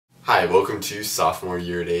Hi, welcome to sophomore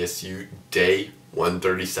year at ASU, day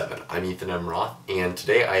 137. I'm Ethan M. Roth, and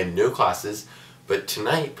today I had no classes, but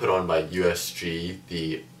tonight, put on by USG,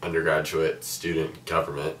 the undergraduate student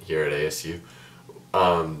government here at ASU,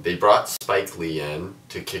 they brought Spike Lee in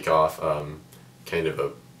to kick off kind of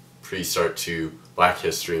a pre-start to Black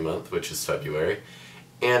History Month, which is February.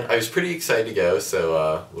 And I was pretty excited to go,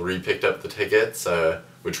 so Larry picked up the tickets,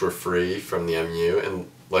 which were free from the MU, and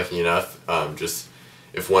lucky enough, just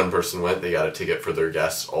if one person went, they got a ticket for their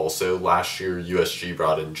guest also. Last year, USG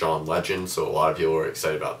brought in John Legend, so a lot of people were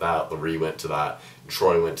excited about that. Larry went to that, and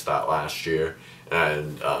Troy went to that last year,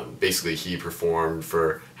 and basically he performed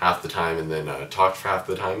for half the time and then talked for half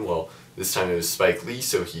the time. Well, this time it was Spike Lee,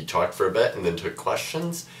 so he talked for a bit and then took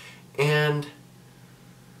questions, and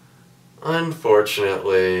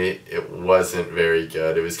unfortunately, it wasn't very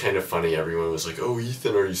good. It was kind of funny. Everyone was like, "Oh,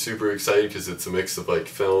 Ethan, are you super excited because it's a mix of like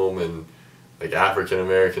film and like African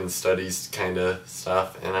American studies kind of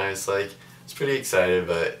stuff?" And I was like, I was pretty excited,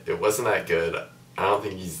 but it wasn't that good. I don't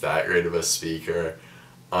think he's that great of a speaker.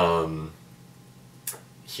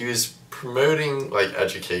 He was promoting like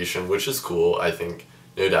education, which is cool. I think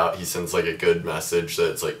no doubt he sends like a good message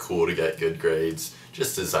that it's like cool to get good grades,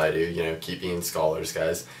 just as I do, you know, keep being scholars,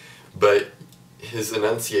 guys. But his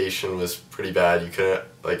enunciation was pretty bad. You couldn't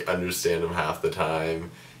like understand him half the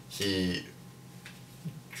time. He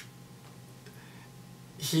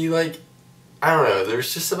like, I don't know,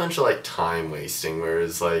 there's just a bunch of like time wasting,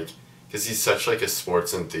 whereas like, because he's such like a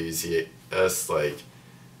sports enthusiast, like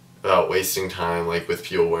about wasting time like with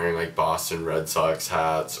people wearing like Boston Red Sox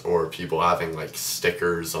hats or people having like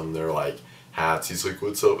stickers on their like hats. He's like,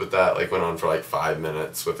 "What's up with that?" Like went on for like 5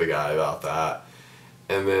 minutes with a guy about that.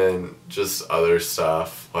 And then just other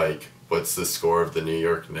stuff like, what's the score of the New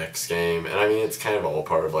York Knicks game? And I mean, it's kind of all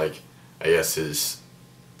part of like, I guess his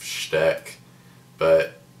shtick.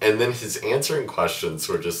 But, and then his answering questions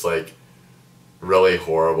were just like really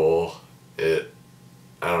horrible. I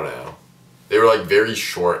don't know. They were like very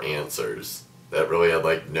short answers that really had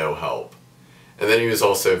like no help. And then he was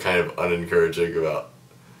also kind of unencouraging about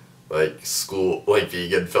like school, like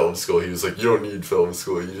vegan film school. He was like, "You don't need film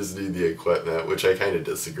school, you just need the equipment," which I kind of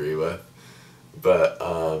disagree with. But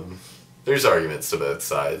there's arguments to both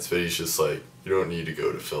sides, but he's just like, you don't need to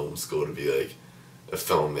go to film school to be like a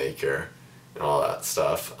filmmaker and all that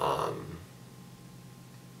stuff. I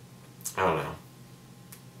don't know.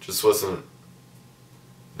 Just wasn't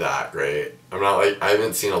that great. I'm not like, I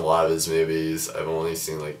haven't seen a lot of his movies. I've only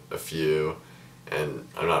seen like a few, and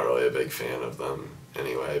I'm not really a big fan of them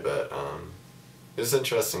anyway, but it was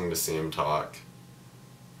interesting to see him talk.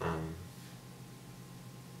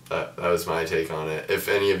 That was my take on it. If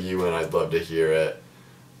any of you went, I'd love to hear it.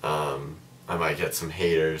 I might get some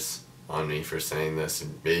haters on me for saying this,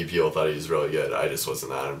 and maybe people thought he was really good. I just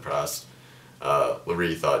wasn't that impressed.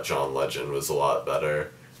 Larry thought John Legend was a lot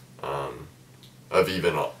better, of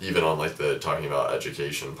even on like the talking about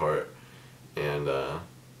education part. And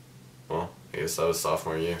well, I guess that was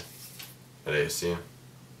sophomore year at ASU.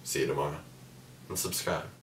 See you tomorrow, and subscribe.